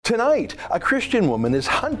Tonight, a Christian woman is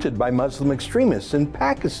hunted by Muslim extremists in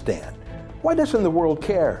Pakistan. Why doesn't the world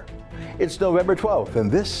care? It's November 12th,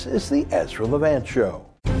 and this is the Ezra Levant Show.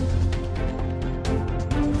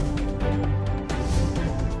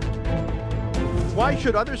 Why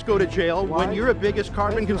should others go to jail when you're the biggest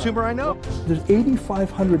carbon consumer I know? There's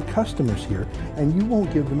 8,500 customers here, and you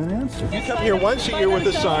won't give them an answer. You come here once a year with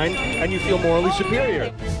a sign, and you feel morally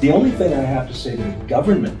superior. The only thing I have to say to the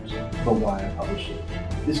government about why I publish it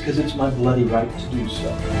is because it's my bloody right to do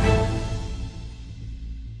so.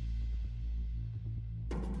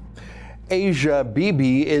 Asia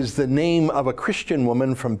Bibi is the name of a Christian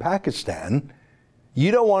woman from Pakistan.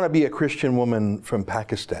 You don't want to be a Christian woman from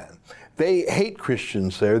Pakistan. They hate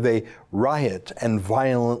Christians there. They riot and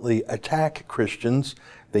violently attack Christians.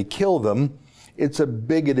 They kill them. It's a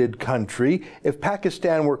bigoted country. If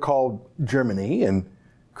Pakistan were called Germany and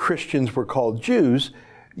Christians were called Jews,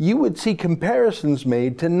 you would see comparisons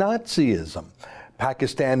made to Nazism.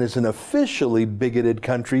 Pakistan is an officially bigoted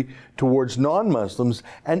country towards non-Muslims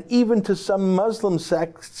and even to some Muslim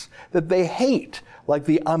sects that they hate, like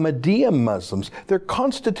the Ahmadiyya Muslims. Their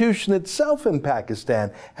constitution itself in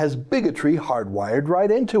Pakistan has bigotry hardwired right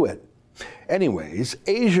into it. Anyways,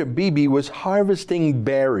 Asia Bibi was harvesting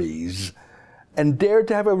berries and dared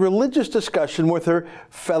to have a religious discussion with her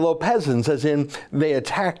fellow peasants, as in they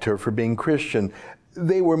attacked her for being Christian.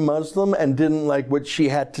 They were Muslim and didn't like what she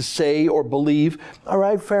had to say or believe. All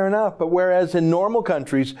right, fair enough. But whereas in normal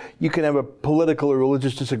countries, you can have a political or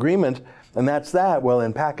religious disagreement, and that's that. Well,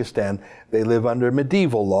 in Pakistan, they live under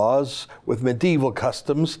medieval laws with medieval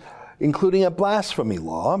customs, including a blasphemy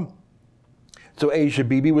law. So Asia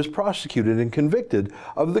Bibi was prosecuted and convicted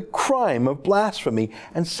of the crime of blasphemy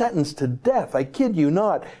and sentenced to death. I kid you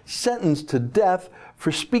not, sentenced to death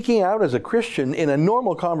for speaking out as a Christian in a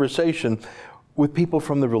normal conversation with people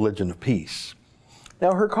from the religion of peace.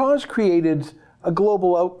 Now, her cause created a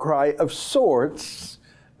global outcry of sorts,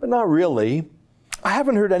 but not really. I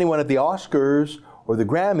haven't heard anyone at the Oscars or the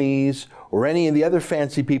Grammys or any of the other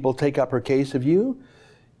fancy people take up her case. Have you?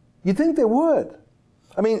 You'd think they would.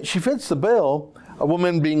 I mean, she fits the bill. A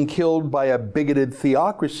woman being killed by a bigoted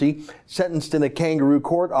theocracy, sentenced in a kangaroo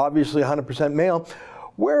court, obviously 100% male.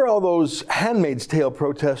 Where are all those Handmaid's Tale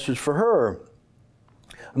protesters for her?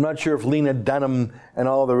 I'm not sure if Lena Dunham and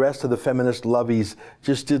all the rest of the feminist lovies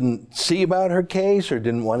just didn't see about her case or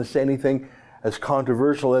didn't want to say anything as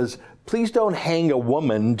controversial as, please don't hang a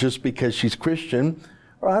woman just because she's Christian.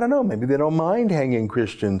 Or I don't know, maybe they don't mind hanging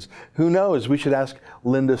Christians. Who knows? We should ask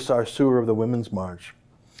Linda Sarsour of the Women's March.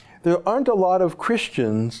 There aren't a lot of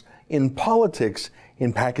Christians in politics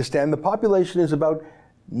in Pakistan. The population is about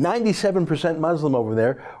 97% Muslim over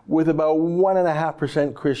there, with about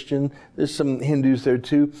 1.5% Christian. There's some Hindus there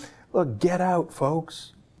too. Look, get out,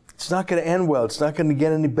 folks. It's not going to end well. It's not going to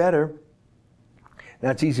get any better.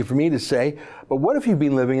 Now, it's easy for me to say, but what if you've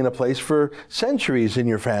been living in a place for centuries in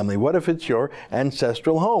your family? What if it's your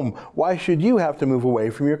ancestral home? Why should you have to move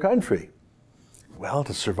away from your country? Well,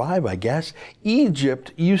 to survive, I guess.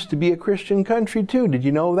 Egypt used to be a Christian country too. Did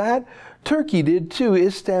you know that? Turkey did too.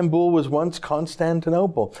 Istanbul was once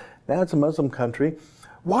Constantinople. Now it's a Muslim country.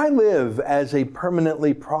 Why live as a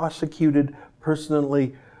permanently prosecuted,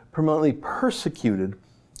 permanently persecuted,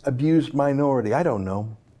 abused minority? I don't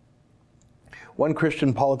know. One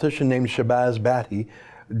Christian politician named Shahbaz Bhatti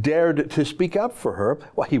dared to speak up for her.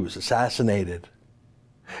 Well, he was assassinated.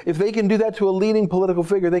 If they can do that to a leading political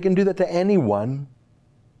figure, they can do that to anyone.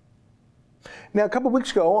 Now, a couple of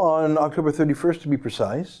weeks ago, on October 31st to be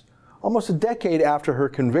precise, almost a decade after her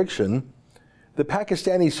conviction, the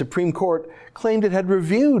Pakistani Supreme Court claimed it had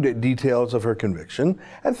reviewed details of her conviction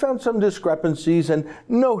and found some discrepancies and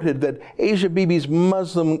noted that Asia Bibi's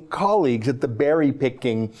Muslim colleagues at the berry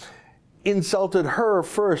picking insulted her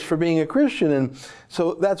first for being a Christian, and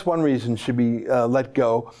so that's one reason she'd be let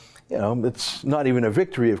go. You know, it's not even a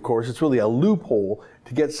victory, of course. It's really a loophole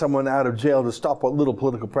to get someone out of jail to stop what little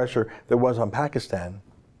political pressure there was on Pakistan.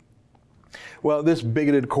 Well, this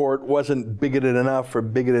bigoted court wasn't bigoted enough for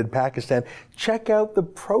bigoted Pakistan. Check out the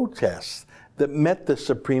protests that met the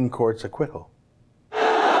Supreme Court's acquittal.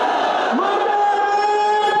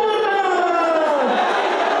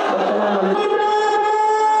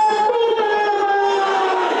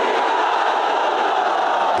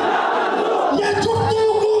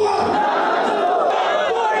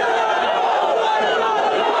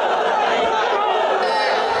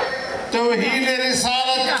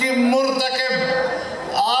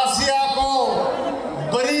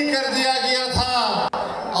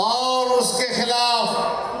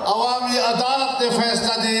 अवामी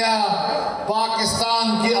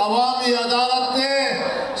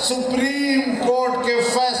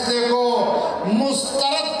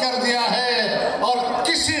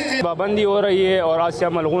पाबंदी हो रही है और आसिया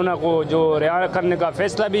मलगूना को जो रिहा करने का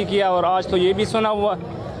फ़ैसला भी किया और आज तो ये भी सुना हुआ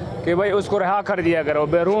कि भाई उसको रिहा कर दिया करो।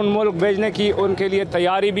 बैरून मुल्क भेजने की उनके लिए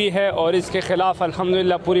तैयारी भी है और इसके ख़िलाफ़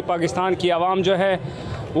अल्हम्दुलिल्लाह पूरी पाकिस्तान की आवाम जो है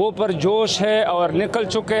वो परजोश है और निकल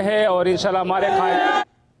चुके हैं और इंशाल्लाह हमारे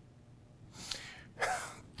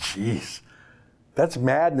Jeez, that's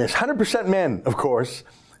madness. 100% men, of course,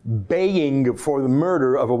 begging for the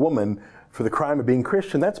murder of a woman for the crime of being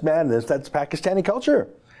Christian. That's madness. That's Pakistani culture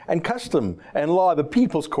and custom and law. The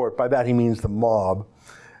People's Court, by that he means the mob.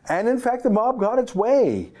 And in fact, the mob got its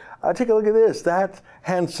way. Take a look at this. That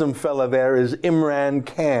handsome fella there is Imran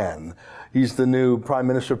Khan. He's the new Prime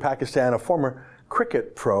Minister of Pakistan, a former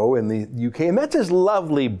cricket pro in the UK, and that's his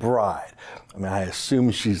lovely bride. I mean, I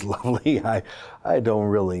assume she's lovely. I don't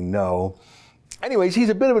really know. Anyways, he's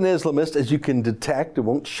a bit of an Islamist, as you can detect. It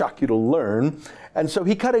won't shock you to learn. And so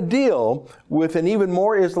he cut a deal with an even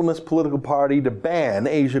more Islamist political party to ban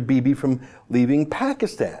Asia Bibi from leaving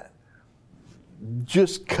Pakistan.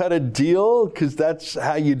 Just cut a deal because that's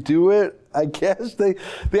how you do it, I guess. They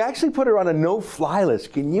actually put her on a no-fly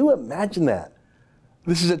list. Can you imagine that?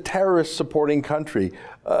 This is a terrorist-supporting country.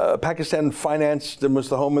 Pakistan financed and was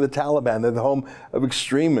the home of the Taliban. They're the home of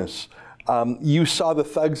extremists. You saw the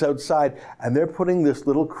thugs outside, and they're putting this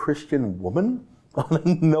little Christian woman on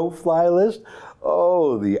a no-fly list?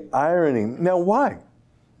 Oh, the irony. Now, why?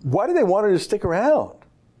 Why do they want her to stick around?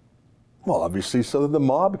 Well, obviously so that the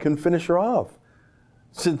mob can finish her off.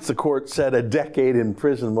 Since the court said a decade in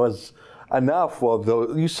prison was enough,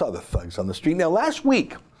 well, you saw the thugs on the street. Now, last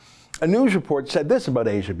week, a news report said this about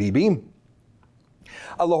Asia Bibi.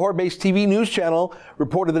 A Lahore-based TV news channel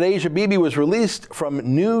reported that Asia Bibi was released from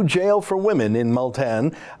new jail for women in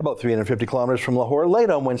Multan, about 350 kilometers from Lahore, late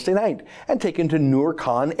on Wednesday night, and taken to Noor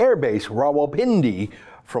Khan Air Base, Rawalpindi,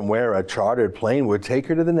 from where a chartered plane would take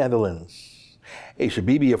her to the Netherlands. Asia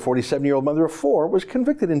Bibi, a 47-year-old mother of four, was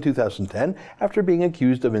convicted in 2010 after being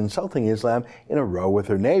accused of insulting Islam in a row with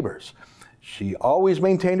her neighbors. She always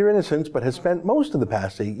maintained her innocence, but has spent most of the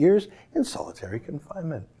past 8 years in solitary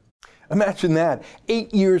confinement. Imagine that,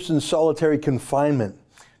 8 years in solitary confinement.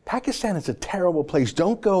 Pakistan is a terrible place.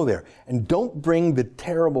 Don't go there. And don't bring the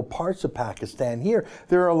terrible parts of Pakistan here.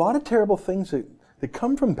 There are a lot of terrible things that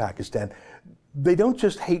come from Pakistan. They don't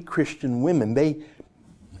just hate Christian women. They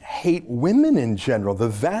hate women in general. The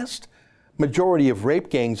vast majority of rape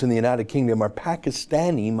gangs in the United Kingdom are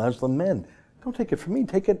Pakistani Muslim men. Don't take it from me.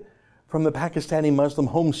 Take it from the Pakistani Muslim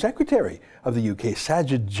Home Secretary of the UK,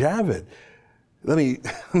 Sajid Javid. Let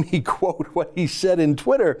me quote what he said in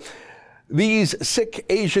Twitter. These sick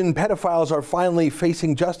Asian pedophiles are finally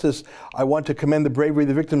facing justice. I want to commend the bravery of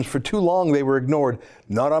the victims. For too long they were ignored.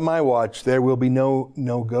 Not on my watch. There will be no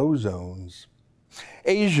no-go zones.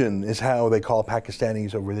 Asian is how they call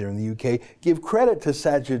Pakistanis over there in the UK. Give credit to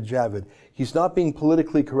Sajid Javid. He's not being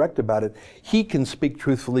politically correct about it. He can speak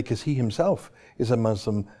truthfully because he himself is a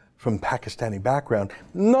Muslim from Pakistani background.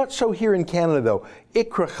 Not so here in Canada, though.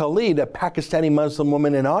 Ikra Khalid, a Pakistani Muslim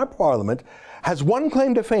woman in our parliament, has one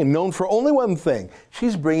claim to fame, known for only one thing.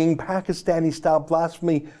 She's bringing Pakistani-style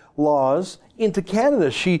blasphemy laws into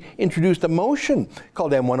Canada. She introduced a motion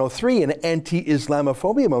called M103, an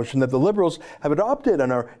anti-Islamophobia motion that the Liberals have adopted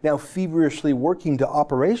and are now feverishly working to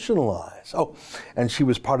operationalize. Oh, and she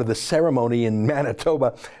was part of the ceremony in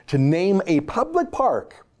Manitoba to name a public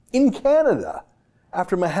park in Canada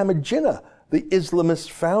after Muhammad Jinnah, the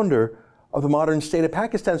Islamist founder of the modern state of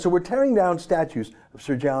Pakistan. So we're tearing down statues of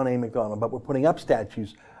Sir John A. Macdonald, but we're putting up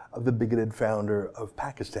statues of the bigoted founder of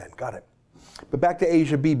Pakistan. Got it. But back to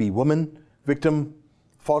Asia Bibi, woman, victim,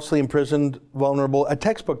 falsely imprisoned, vulnerable, a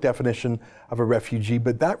textbook definition of a refugee.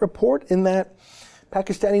 But that report in that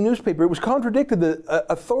Pakistani newspaper, it was contradicted. The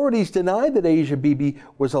authorities denied that Asia Bibi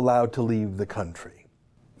was allowed to leave the country.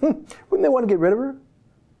 Wouldn't they want to get rid of her?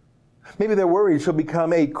 Maybe they're worried she'll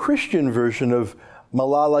become a Christian version of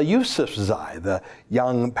Malala Yousafzai, the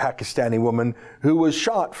young Pakistani woman who was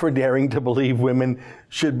shot for daring to believe women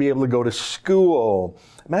should be able to go to school.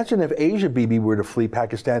 Imagine if Asia Bibi were to flee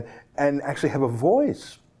Pakistan and actually have a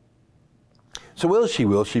voice. So will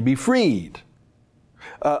she be freed?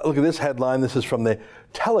 Look at this headline. This is from the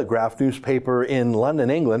Telegraph newspaper in London,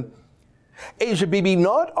 England. Asia Bibi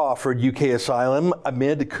not offered UK asylum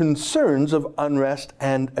amid concerns of unrest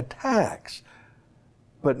and attacks.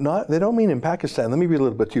 But they don't mean in Pakistan. Let me read a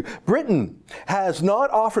little bit to you. Britain has not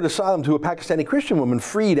offered asylum to a Pakistani Christian woman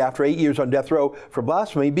freed after 8 years on death row for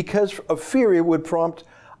blasphemy because of fear it would prompt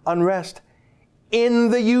unrest in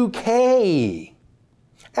the UK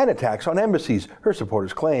and attacks on embassies, her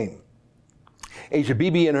supporters claim. Asia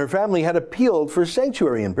Bibi and her family had appealed for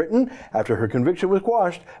sanctuary in Britain after her conviction was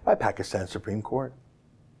quashed by Pakistan's Supreme Court.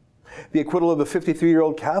 The acquittal of the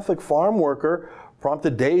 53-year-old Catholic farm worker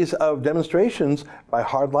prompted days of demonstrations by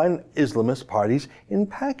hardline Islamist parties in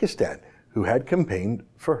Pakistan, who had campaigned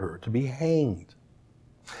for her to be hanged.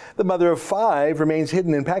 The mother of 5 remains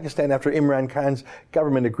hidden in Pakistan after Imran Khan's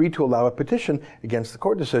government agreed to allow a petition against the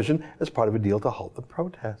court decision as part of a deal to halt the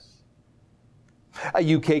protests.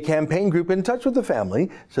 A UK campaign group in touch with the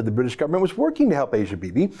family said the British government was working to help Asia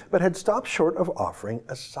Bibi, but had stopped short of offering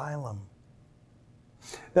asylum.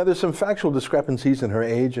 Now, there's some factual discrepancies in her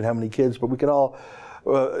age and how many kids, but we can all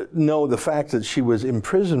know the fact that she was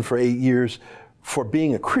imprisoned for 8 years for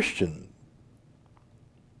being a Christian.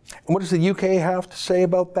 And what does the UK have to say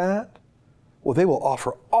about that? Well, they will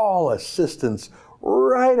offer all assistance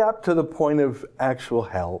right up to the point of actual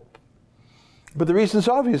help. But the reason is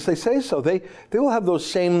obvious. They say so. They will have those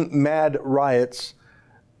same mad riots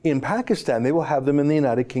in Pakistan. They will have them in the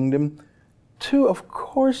United Kingdom too. Of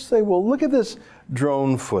course they will. Look at this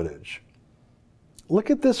drone footage. Look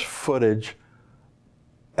at this footage.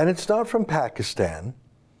 And it's not from Pakistan.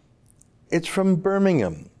 It's from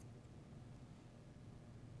Birmingham.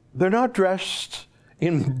 They're not dressed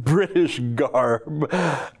in British garb.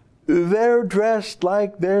 They're dressed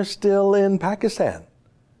like they're still in Pakistan.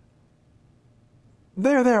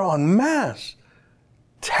 They're there en masse.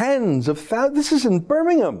 Tens of thousands. This is in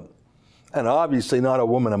Birmingham. And obviously not a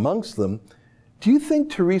woman amongst them. Do you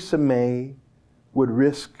think Theresa May would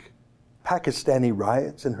risk Pakistani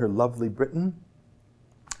riots in her lovely Britain?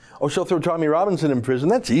 Oh, she'll throw Tommy Robinson in prison.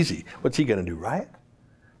 That's easy. What's he going to do, riot?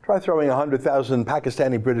 Try throwing 100,000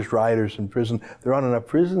 Pakistani British rioters in prison. They're on enough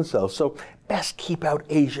prison cells. So best keep out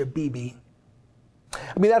Asia Bibi.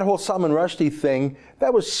 I mean, that whole Salman Rushdie thing,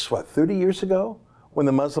 that was, 30 years ago? When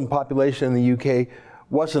the Muslim population in the UK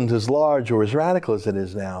wasn't as large or as radical as it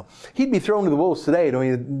is now. He'd be thrown to the wolves today,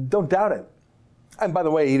 don't doubt it. And by the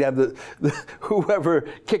way, he'd have whoever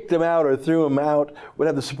kicked him out or threw him out would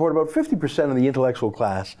have the support of about 50% of the intellectual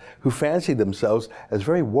class who fancied themselves as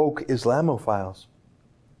very woke Islamophiles.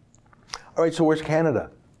 All right, so where's Canada?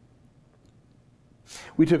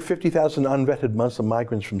 We took 50,000 unvetted Muslim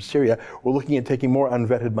migrants from Syria. We're looking at taking more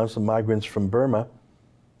unvetted Muslim migrants from Burma.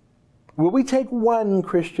 Will we take one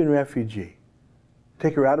Christian refugee,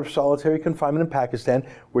 take her out of solitary confinement in Pakistan,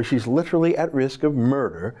 where she's literally at risk of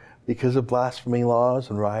murder because of blasphemy laws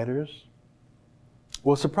and rioters?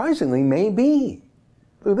 Well, surprisingly, maybe.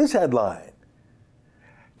 Look at this headline.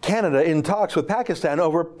 Canada in talks with Pakistan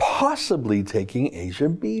over possibly taking Asia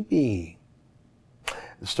Bibi.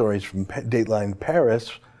 The story's from Dateline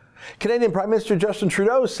Paris. Canadian Prime Minister Justin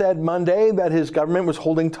Trudeau said Monday that his government was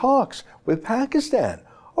holding talks with Pakistan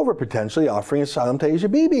over potentially offering asylum to Asia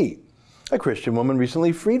Bibi, a Christian woman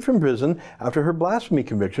recently freed from prison after her blasphemy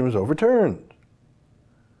conviction was overturned.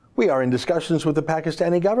 We are in discussions with the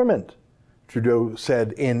Pakistani government, Trudeau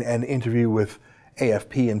said in an interview with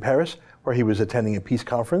AFP in Paris, where he was attending a peace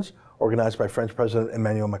conference organized by French President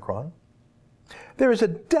Emmanuel Macron. There is a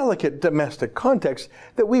delicate domestic context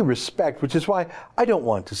that we respect, which is why I don't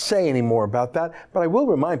want to say any more about that, but I will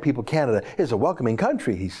remind people Canada is a welcoming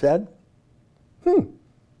country, he said.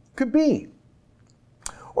 Could be.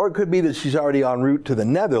 Or it could be that she's already en route to the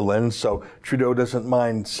Netherlands, so Trudeau doesn't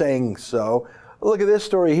mind saying so. Look at this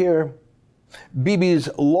story here. Bibi's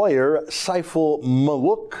lawyer, Saiful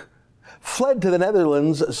Muluk, fled to the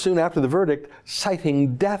Netherlands soon after the verdict,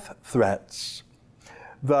 citing death threats.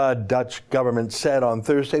 The Dutch government said on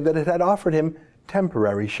Thursday that it had offered him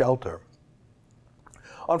temporary shelter.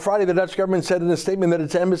 On Friday, the Dutch government said in a statement that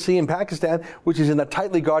its embassy in Pakistan, which is in a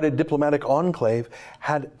tightly guarded diplomatic enclave,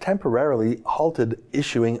 had temporarily halted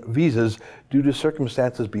issuing visas due to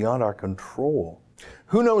circumstances beyond our control.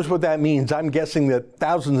 Who knows what that means? I'm guessing that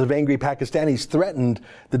thousands of angry Pakistanis threatened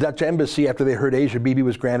the Dutch embassy after they heard Asia Bibi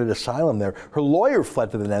was granted asylum there. Her lawyer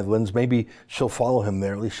fled to the Netherlands. Maybe she'll follow him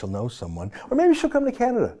there. At least she'll know someone. Or maybe she'll come to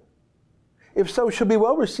Canada. If so, she'll be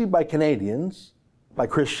well received by Canadians, by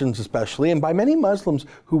Christians especially, and by many Muslims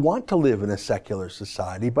who want to live in a secular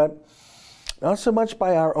society, but not so much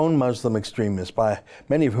by our own Muslim extremists, by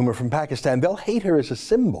many of whom are from Pakistan. They'll hate her as a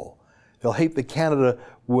symbol. They'll hate that Canada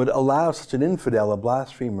would allow such an infidel, a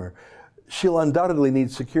blasphemer. She'll undoubtedly need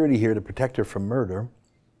security here to protect her from murder.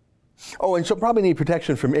 Oh, and she'll probably need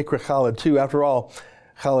protection from Iqra Khalid too. After all,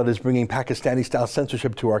 Khalid is bringing Pakistani-style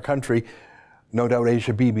censorship to our country. No doubt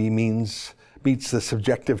Asia Bibi meets the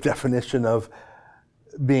subjective definition of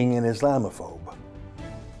being an Islamophobe.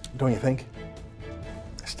 Don't you think?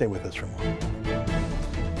 Stay with us for more.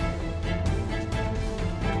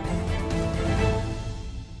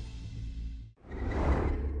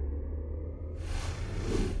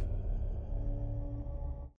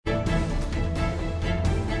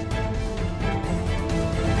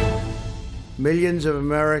 Millions of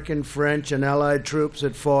American, French, and Allied troops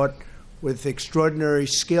had fought with extraordinary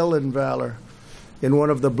skill and valor in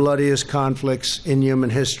one of the bloodiest conflicts in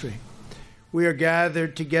human history. We are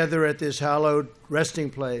gathered together at this hallowed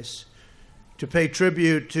resting place to pay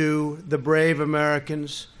tribute to the brave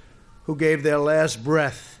Americans who gave their last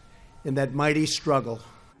breath in that mighty struggle.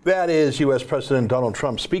 That is U.S. President Donald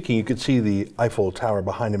Trump speaking. You could see the Eiffel Tower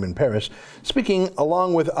behind him in Paris, speaking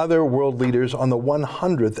along with other world leaders on the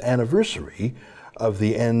 100th anniversary of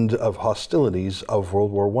the end of hostilities of World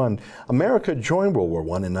War I. America joined World War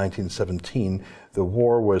I in 1917. The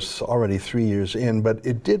war was already 3 years in, but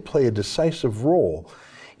it did play a decisive role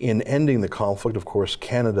in ending the conflict. Of course,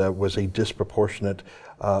 Canada was a disproportionate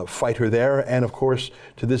fighter there, and of course,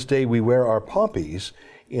 to this day, we wear our poppies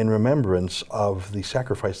in remembrance of the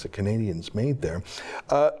sacrifice that Canadians made there.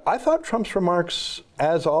 I thought Trump's remarks,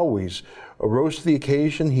 as always, rose to the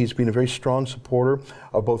occasion. He's been a very strong supporter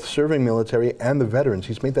of both serving military and the veterans.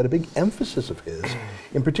 He's made that a big emphasis of his,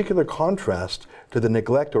 in particular contrast to the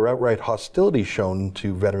neglect or outright hostility shown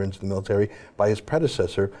to veterans in the military by his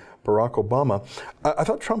predecessor, Barack Obama. I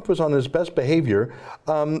thought Trump was on his best behavior,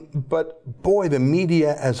 but boy, the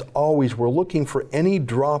media, as always, were looking for any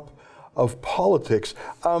drop of politics.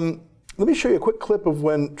 Let me show you a quick clip of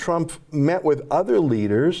when Trump met with other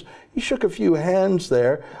leaders. He shook a few hands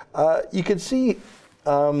there. You can see,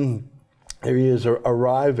 there he is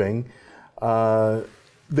arriving.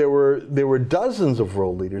 There were dozens of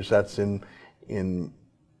world leaders. That's in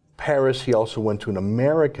Paris. He also went to an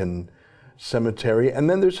American cemetery. And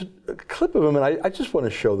then there's a clip of him, and I just want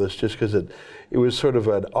to show this just because it was sort of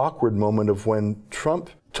an awkward moment of when Trump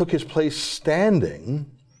took his place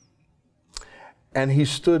standing, and he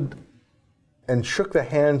stood and shook the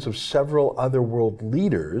hands of several other world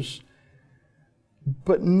leaders,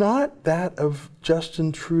 but not that of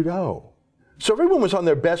Justin Trudeau. So everyone was on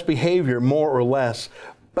their best behavior, more or less,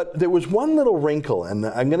 but there was one little wrinkle, and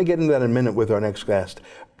I'm going to get into that in a minute with our next guest.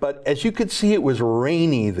 But as you could see, it was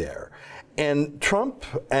rainy there. And Trump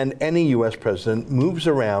and any U.S. president moves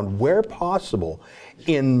around where possible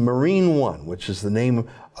in Marine One, which is the name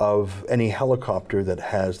of any helicopter that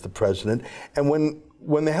has the president. And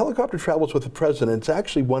when the helicopter travels with the president, it's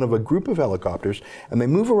actually one of a group of helicopters, and they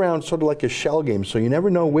move around sort of like a shell game, so you never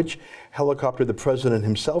know which helicopter the president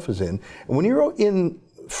himself is in. And when you're in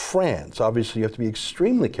France, obviously you have to be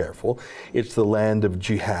extremely careful. It's the land of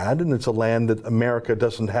jihad, and it's a land that America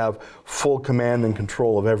doesn't have full command and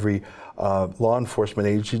control of every law enforcement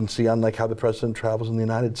agency, unlike how the president travels in the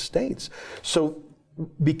United States. So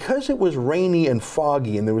because it was rainy and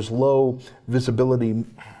foggy and there was low visibility,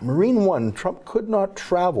 Marine One, Trump could not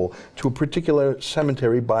travel to a particular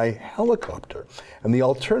cemetery by helicopter. And the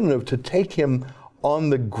alternative to take him on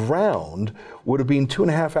the ground would have been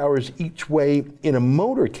 2.5 hours each way in a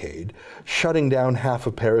motorcade, shutting down half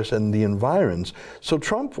of Paris and the environs. So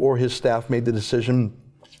Trump or his staff made the decision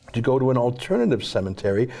to go to an alternative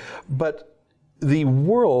cemetery, but the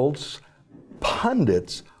world's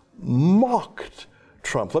pundits mocked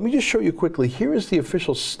Trump. Let me just show you quickly. Here is the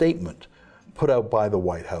official statement put out by the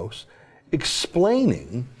White House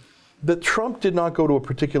explaining that Trump did not go to a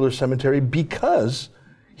particular cemetery because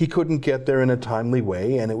he couldn't get there in a timely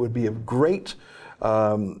way, and it would be a great,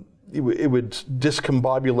 it would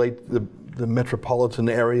discombobulate the metropolitan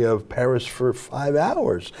area of Paris for 5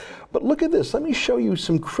 hours. But look at this. Let me show you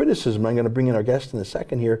some criticism. I'm going to bring in our guest in a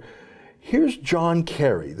second here. Here's John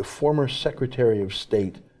Kerry, the former Secretary of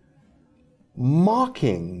State,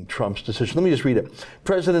 mocking Trump's decision. Let me just read it.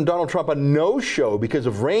 President Donald Trump, a no-show because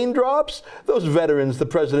of raindrops? Those veterans the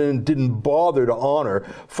president didn't bother to honor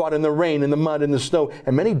fought in the rain, in the mud, in the snow,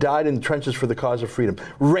 and many died in the trenches for the cause of freedom.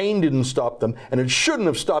 Rain didn't stop them, and it shouldn't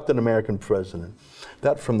have stopped an American president.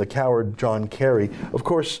 That from the coward John Kerry. Of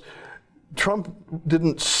course, Trump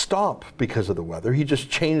didn't stop because of the weather. He just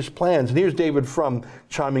changed plans. And here's David Frum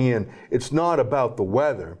chiming in. It's not about the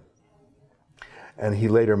weather. And he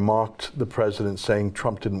later mocked the president, saying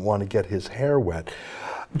Trump didn't want to get his hair wet.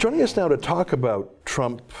 Joining us now to talk about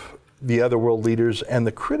Trump, the other world leaders, and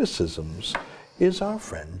the criticisms is our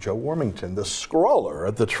friend Joe Warmington, the scrawler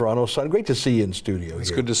at the Toronto Sun. Great to see you in studio.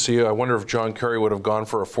 It's good to see you. I wonder if John Kerry would have gone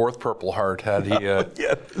for a fourth Purple Heart had he... Yeah,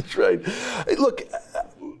 that's right. Look,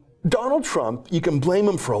 Donald Trump, you can blame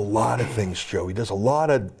him for a lot of things, Joe. He does a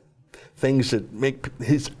lot of things that make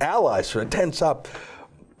his allies sort of tense up.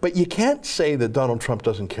 But you can't say that Donald Trump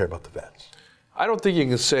doesn't care about the vets. I don't think you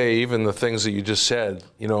can say even the things that you just said.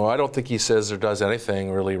 You know, I don't think he says or does anything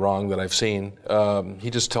really wrong that I've seen. He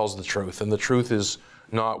just tells the truth, and the truth is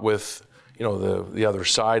not with, you know, the other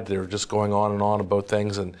side. They're just going on and on about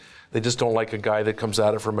things, and they just don't like a guy that comes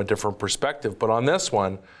at it from a different perspective. But on this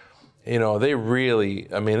one, they really,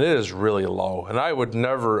 it is really low. And I would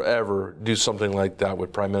never, ever do something like that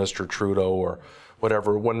with Prime Minister Trudeau or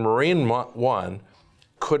whatever. When Marine One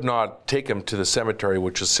could not take him to the cemetery,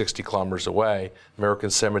 which is 60 kilometers away, American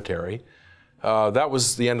Cemetery, that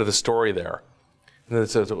was the end of the story there. And it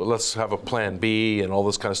says, well, let's have a plan B and all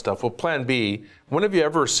this kind of stuff. Well, plan B, when have you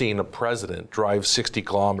ever seen a president drive 60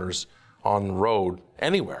 kilometers on the road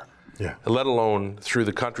anywhere? Yeah. Let alone through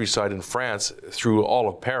the countryside in France, through all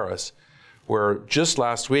of Paris, where just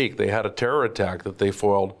last week they had a terror attack that they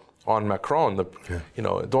foiled on Macron.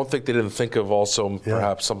 Don't think they didn't think of also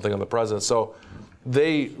perhaps something on the president. So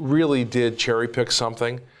they really did cherry pick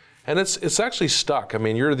something. And it's actually stuck.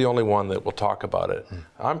 You're the only one that will talk about it.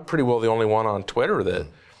 I'm pretty well the only one on Twitter that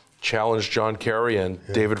challenged John Kerry and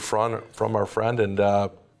David from our friend, and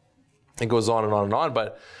it goes on and on and on.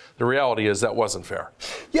 But the reality is that wasn't fair.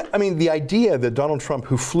 Yeah, the idea that Donald Trump,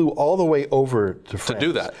 who flew all the way over to France, to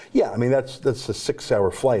do that. Yeah, that's a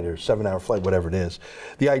 6-hour flight or 7-hour flight, whatever it is.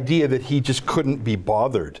 The idea that he just couldn't be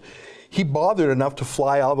bothered. He bothered enough to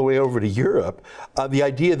fly all the way over to Europe. The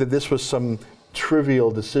idea that this was some trivial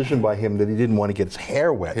decision by him, that he didn't want to get his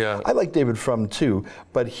hair wet. Yeah. I like David Frum too,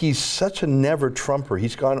 but he's such a never Trumper.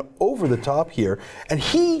 He's gone over the top here, and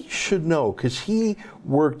he should know, because he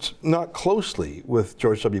worked not closely with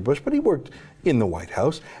George W. Bush, but he worked in the White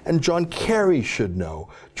House, and John Kerry should know.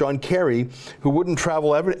 John Kerry, who wouldn't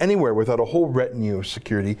travel anywhere without a whole retinue of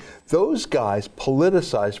security. Those guys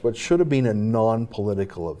politicized what should have been a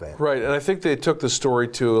non-political event. Right, and I think they took the story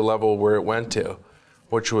to a level where it went to,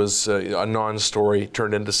 which was a non-story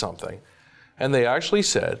turned into something. And they actually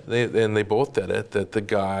said, and they both did it, that the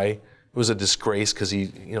guy was a disgrace because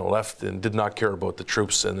he left and did not care about the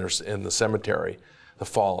troops in the cemetery, the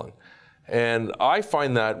fallen. And I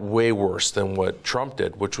find that way worse than what Trump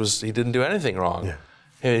did, which was he didn't do anything wrong. Yeah.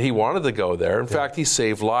 And he wanted to go there. In fact, he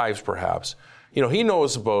saved lives, perhaps. He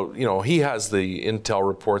knows about, he has the intel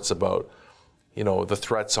reports about the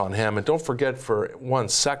threats on him. And don't forget for 1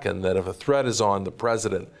 second that if a threat is on the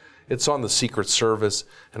president, it's on the Secret Service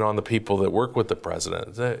and on the people that work with the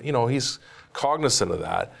president. He's cognizant of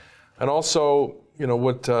that. And also,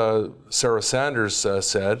 what Sarah Sanders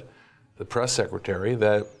said, the press secretary,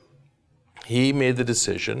 that he made the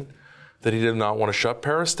decision that he did not want to shut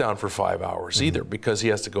Paris down for 5 hours either, because he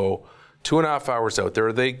has to go 2.5 hours out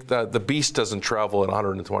there. The beast doesn't travel at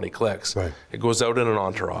 120 clicks. Right. It goes out in an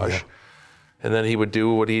entourage. Yeah. And then he would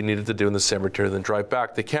do what he needed to do in the cemetery and then drive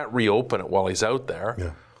back. They can't reopen it while he's out there.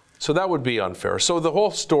 Yeah. So that would be unfair. So the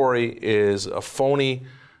whole story is a phony,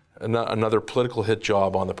 another political hit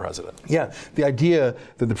job on the president. Yeah, the idea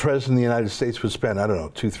that the president of the United States would spend,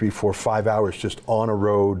 2, 3, 4, 5 hours just on a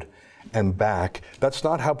road and back, that's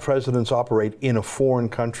not how presidents operate in a foreign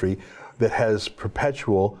country that has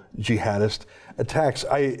perpetual jihadist attacks.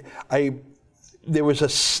 There was a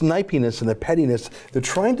snipiness and a pettiness. They're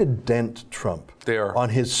trying to dent Trump. They are. On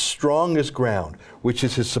his strongest ground, which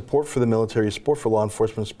is his support for the military, support for law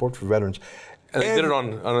enforcement, support for veterans. And they did it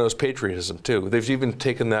on his patriotism, too. They've even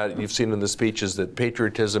taken that, you've seen in the speeches, that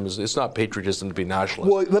patriotism it's not patriotism to be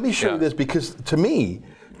nationalist. Well, let me show you this, because to me,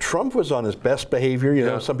 Trump was on his best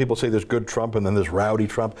behavior. Some people say there's good Trump and then there's rowdy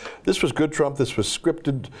Trump. This was good Trump. This was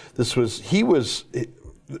scripted. He was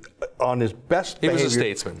on his best behavior. He was a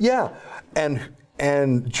statesman. Yeah.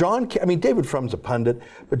 And David Frum's a pundit,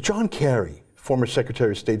 but John Kerry, former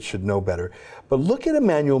Secretary of State, should know better. But look at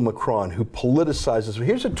Emmanuel Macron, who politicizes.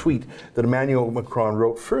 Here's a tweet that Emmanuel Macron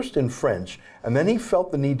wrote first in French, and then he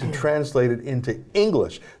felt the need to translate it into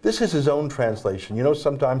English. This is his own translation.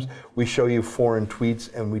 Sometimes we show you foreign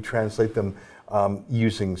tweets and we translate them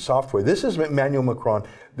using software. This is Emmanuel Macron.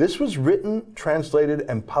 This was written, translated,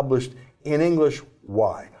 and published in English.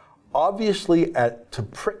 Why? Obviously, to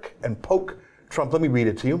prick and poke Trump. Let me read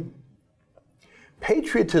it to you.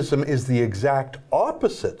 Patriotism is the exact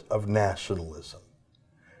opposite of nationalism.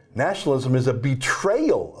 Nationalism is a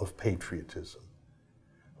betrayal of patriotism.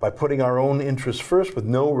 By putting our own interests first with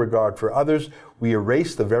no regard for others, we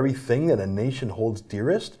erase the very thing that a nation holds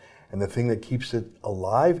dearest and the thing that keeps it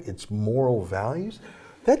alive, its moral values.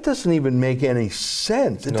 That doesn't even make any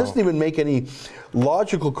sense. It doesn't even make any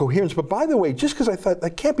logical coherence. But by the way, just because I thought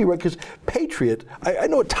that can't be right, because patriot, I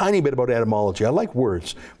know a tiny bit about etymology. I like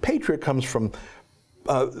words. Patriot comes from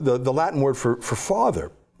the Latin word for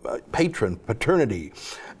father, patron, paternity,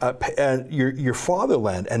 and your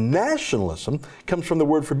fatherland. And nationalism comes from the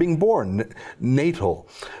word for being born, natal.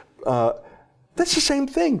 That's the same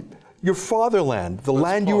thing. Your fatherland, the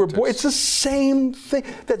land you were born, it's the same thing.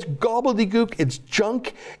 That's gobbledygook, it's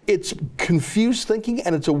junk, it's confused thinking,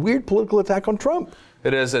 and it's a weird political attack on Trump.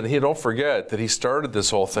 It is, and don't forget that he started this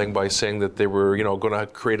whole thing by saying that they were, going to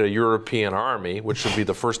create a European army, which would be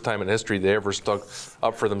the first time in history they ever stuck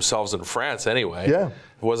up for themselves in France anyway. Yeah.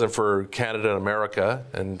 It wasn't for Canada and America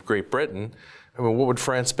and Great Britain. I mean, what would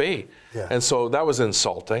France be? Yeah. And so that was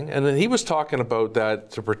insulting. And then he was talking about that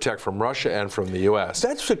to protect from Russia and from the U.S.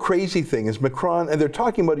 That's the crazy thing is Macron, and they're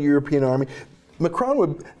talking about a European army.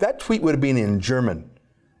 That tweet would have been in German,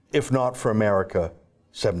 if not for America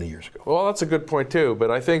 70 years ago. Well, that's a good point too.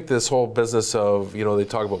 But I think this whole business of, they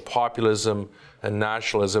talk about populism and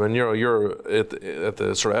nationalism, and you're at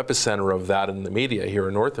the sort of epicenter of that in the media here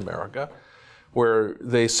in North America, where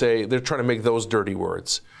they say they're trying to make those dirty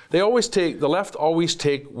words. The left always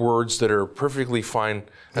take words that are perfectly fine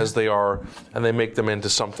as they are, and they make them into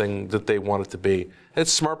something that they want it to be.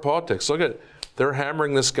 It's smart politics. Look at, they're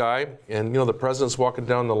hammering this guy, and the president's walking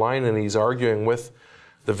down the line and he's arguing with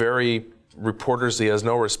the very reporters he has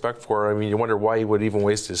no respect for. I mean, you wonder why he would even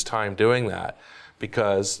waste his time doing that,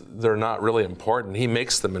 because they're not really important. He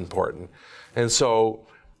makes them important. And so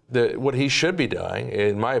what he should be doing,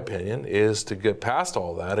 in my opinion, is to get past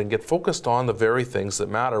all that and get focused on the very things that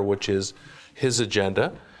matter, which is his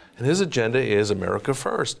agenda. And his agenda is America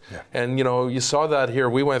first. Yeah. And, you saw that here.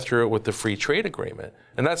 We went through it with the free trade agreement.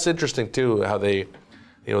 And that's interesting, too, how they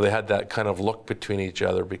had that kind of look between each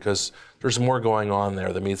other, because there's more going on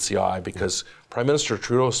there than meets the eye, because Prime Minister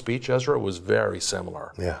Trudeau's speech, Ezra, was very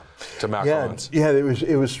similar to Macron's. Yeah,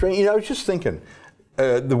 it was strange. I was just thinking,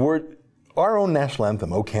 our own national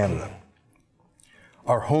anthem, O Canada,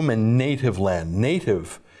 our home and native land.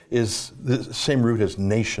 Native is the same root as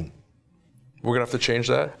nation. We're going to have to change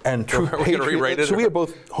that? And true patriot. So we have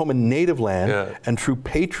both home and native land and true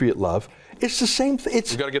patriot love. It's the same thing.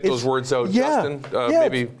 You got to get those words out, Justin.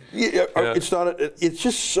 Maybe. It's not. It's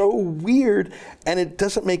just so weird, and it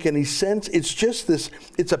doesn't make any sense. It's just this.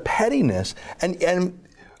 It's a pettiness, and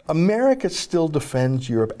America still defends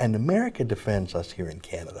Europe, and America defends us here in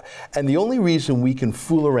Canada. And the only reason we can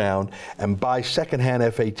fool around and buy secondhand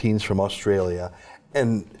F-18s from Australia,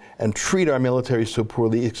 and treat our military so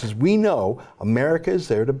poorly, is because we know America is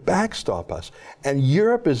there to backstop us. And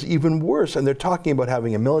Europe is even worse, and they're talking about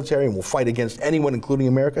having a military and will fight against anyone, including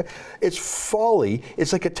America. It's folly.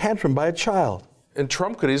 It's like a tantrum by a child. And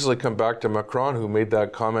Trump could easily come back to Macron, who made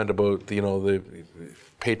that comment about the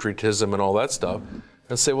patriotism and all that stuff,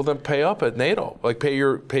 and say, well, then pay up at NATO, like pay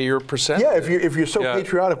your percent. Yeah, if you're so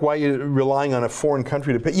patriotic, why are you relying on a foreign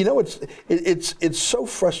country to pay? It's so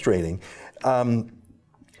frustrating.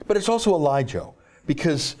 But it's also a lie, Joe,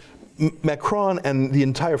 because Macron and the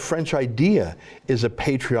entire French idea is a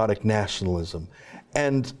patriotic nationalism.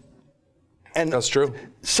 And that's true.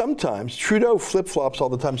 Sometimes Trudeau flip-flops all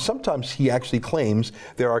the time. Sometimes he actually claims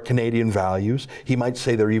there are Canadian values. He might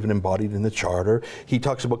say they're even embodied in the Charter. He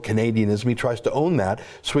talks about Canadianism. He tries to own that.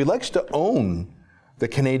 So he likes to own the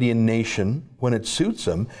Canadian nation when it suits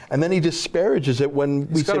him, and then he disparages it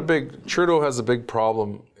when Trudeau has a big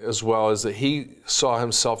problem as well, is that he saw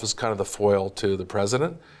himself as kind of the foil to the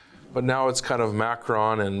president, but now it's kind of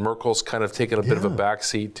Macron and Merkel's kind of taken a bit of a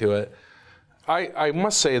backseat to it. I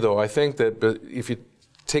must say, though, I think that if you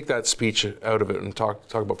take that speech out of it and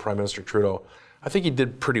talk about Prime Minister Trudeau, I think he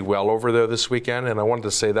did pretty well over there this weekend, and I wanted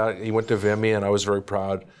to say that. He went to Vimy, and I was very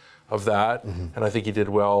proud of that, and I think he did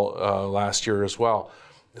well last year as well.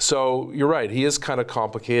 So you're right, he is kind of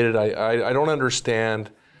complicated. I don't understand,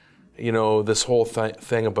 this whole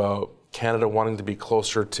thing about Canada wanting to be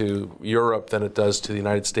closer to Europe than it does to the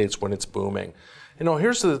United States when it's booming.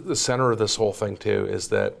 Here's the center of this whole thing too, is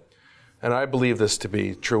that, and I believe this to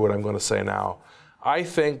be true, what I'm going to say now, I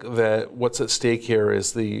think that what's at stake here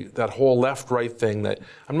is that whole left-right thing. That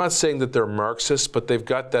I'm not saying that they're Marxists, but they've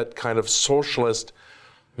got that kind of socialist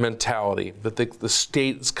mentality, that the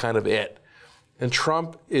state is kind of it. And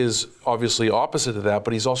Trump is obviously opposite to that,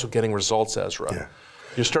 but he's also getting results, Ezra. Yeah.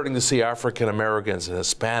 You're starting to see African Americans and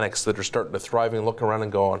Hispanics that are starting to thrive and look around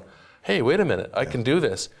and going, hey, wait a minute, I can do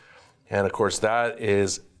this. And of course, that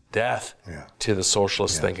is death to the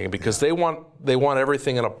socialist thinking, because they want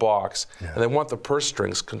everything in a box, and they want the purse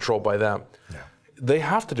strings controlled by them. Yeah. They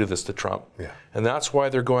have to do this to Trump. Yeah. And that's why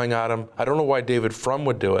they're going at him. I don't know why David Frum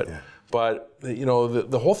would do it. Yeah. But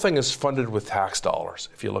the whole thing is funded with tax dollars,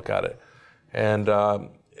 if you look at it. And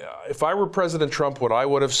if I were President Trump, what I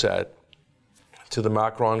would have said to the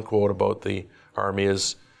Macron quote about the army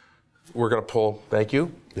is, we're going to pull, thank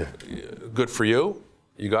you, good for you,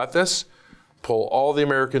 you got this, pull all the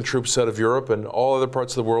American troops out of Europe and all other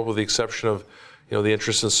parts of the world with the exception of the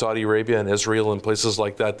interests in Saudi Arabia and Israel and places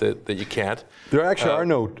like that you can't. There actually are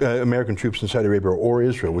no American troops in Saudi Arabia or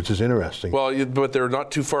Israel, which is interesting. Well, but they're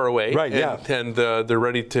not too far away. Right, and they're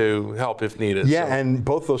ready to help if needed. Yeah, so. And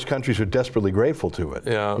both those countries are desperately grateful to it.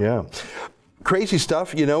 Yeah. Crazy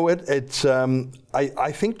stuff.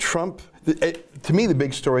 I think Trump, to me, the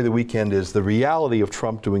big story of the weekend is the reality of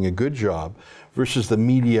Trump doing a good job versus the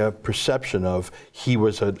media perception of he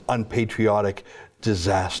was an unpatriotic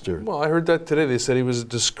disaster. Well, I heard that today. They said he was a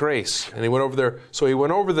disgrace. And he went over there. So he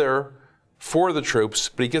went over there for the troops,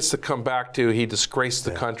 but he gets to come back to he disgraced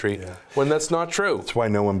the country when that's not true. That's why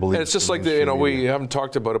no one believes. And it's just like we haven't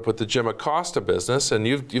talked about it, but the Jim Acosta business, and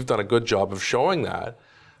you've done a good job of showing that.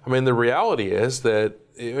 I mean, the reality is that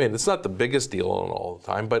it's not the biggest deal all the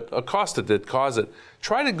time, but Acosta did cause it.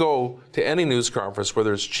 Try to go to any news conference,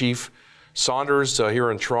 whether it's Chief Saunders here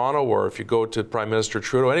in Toronto, or if you go to Prime Minister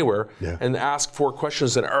Trudeau anywhere, and ask 4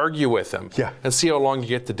 questions and argue with him, and see how long you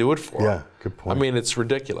get to do it for. Yeah, good point. I mean, it's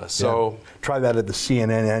ridiculous. So try that at the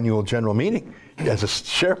CNN annual general meeting. As a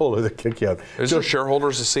shareholder, they kick you out. Is there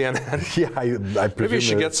shareholders of CNN? Yeah, I presume. Maybe you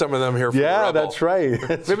should get some of them here for the Rebel. That's right.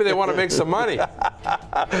 Maybe they want to make some money.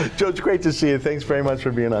 Joe, it's great to see you. Thanks very much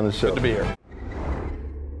for being on the show. Good to be here.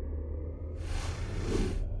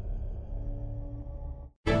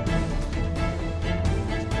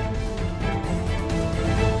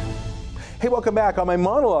 Hey, welcome back. On my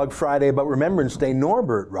monologue Friday about Remembrance Day,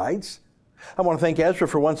 Norbert writes, I want to thank Ezra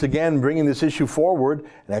for once again bringing this issue forward.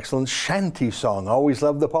 An excellent shanty song. Always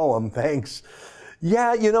loved the poem. Thanks.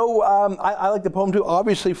 Yeah, I like the poem too.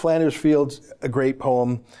 Obviously, Flanders Field's a great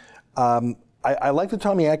poem. I like the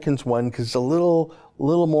Tommy Atkins one because it's a little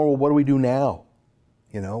more, what do we do now?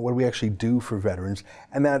 What do we actually do for veterans?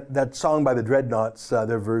 And that song by the Dreadnoughts,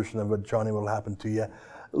 their version of it, Johnny, What'll Happen to You, a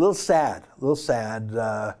little sad,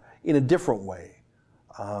 in a different way.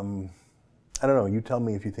 I don't know, you tell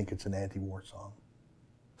me if you think it's an anti-war song.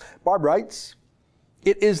 Barb writes,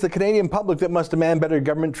 it is the Canadian public that must demand better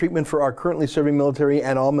government treatment for our currently serving military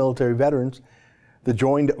and all military veterans. The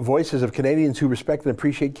joined voices of Canadians who respect and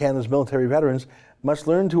appreciate Canada's military veterans must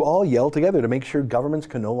learn to all yell together to make sure governments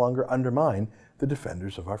can no longer undermine the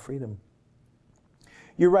defenders of our freedom.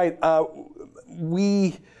 You're right,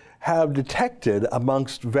 we have detected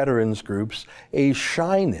amongst veterans groups a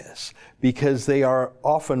shyness because they are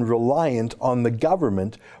often reliant on the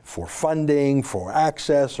government for funding, for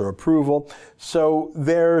access or approval. So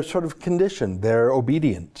they're sort of conditioned, they're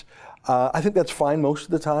obedient. I think that's fine most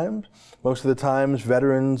of the time. Most of the times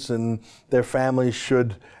veterans and their families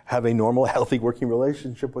should have a normal, healthy working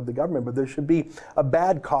relationship with the government, but there should be a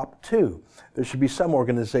bad cop too. There should be some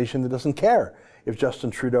organization that doesn't care if Justin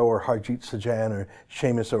Trudeau or Harjit Sajjan or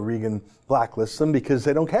Seamus O'Regan blacklist them because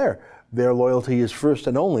they don't care. Their loyalty is first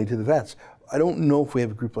and only to the vets. I don't know if we have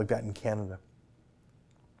a group like that in Canada.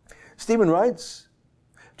 Stephen writes,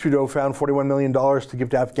 Trudeau found $41 million to give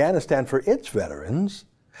to Afghanistan for its veterans,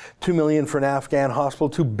 $2 million for an Afghan hospital,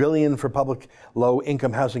 $2 billion for public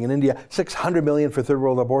low-income housing in India, $600 million for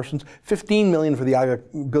third-world abortions, $15 million for the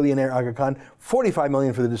billionaire Aga Khan, $45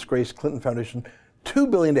 million for the disgraced Clinton Foundation,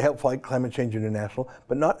 $2 billion to help fight Climate Change International,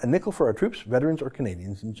 but not a nickel for our troops, veterans, or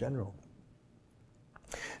Canadians in general.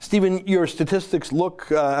 Stephen, your statistics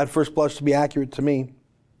look at first blush to be accurate to me.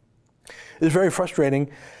 It's very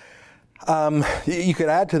frustrating. You could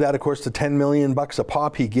add to that, of course, the $10 million a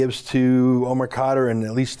pop he gives to Omar Khadr and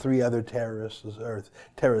at least 3 other terrorists or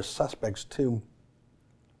terrorist suspects too.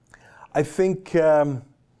 I think he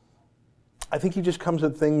just comes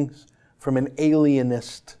at things from an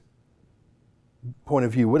alienist point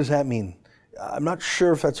of view. What does that mean? I'm not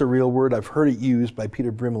sure if that's a real word. I've heard it used by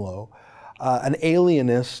Peter Brimelow. An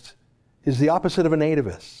alienist is the opposite of a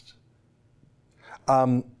nativist.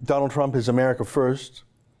 Donald Trump is America first.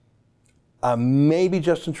 Maybe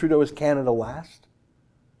Justin Trudeau is Canada last.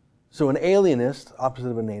 So an alienist, opposite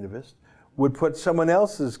of a nativist, would put someone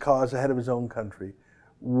else's cause ahead of his own country,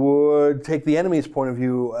 would take the enemy's point of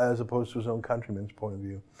view as opposed to his own countrymen's point of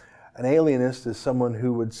view. An alienist is someone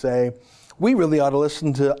who would say, we really ought to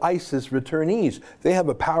listen to ISIS returnees. They have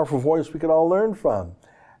a powerful voice we could all learn from,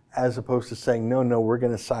 as opposed to saying, no, we're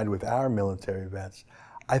going to side with our military vets.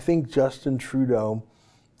 I think Justin Trudeau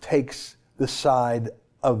takes the side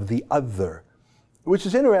of the other, which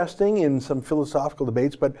is interesting in some philosophical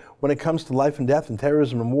debates, but when it comes to life and death and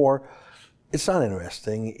terrorism and war, it's not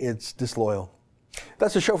interesting, it's disloyal.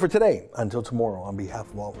 That's the show for today. Until tomorrow, on behalf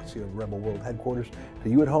of all of us here at Rebel World Headquarters, to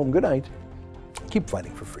you at home, good night. Keep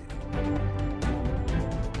fighting for freedom.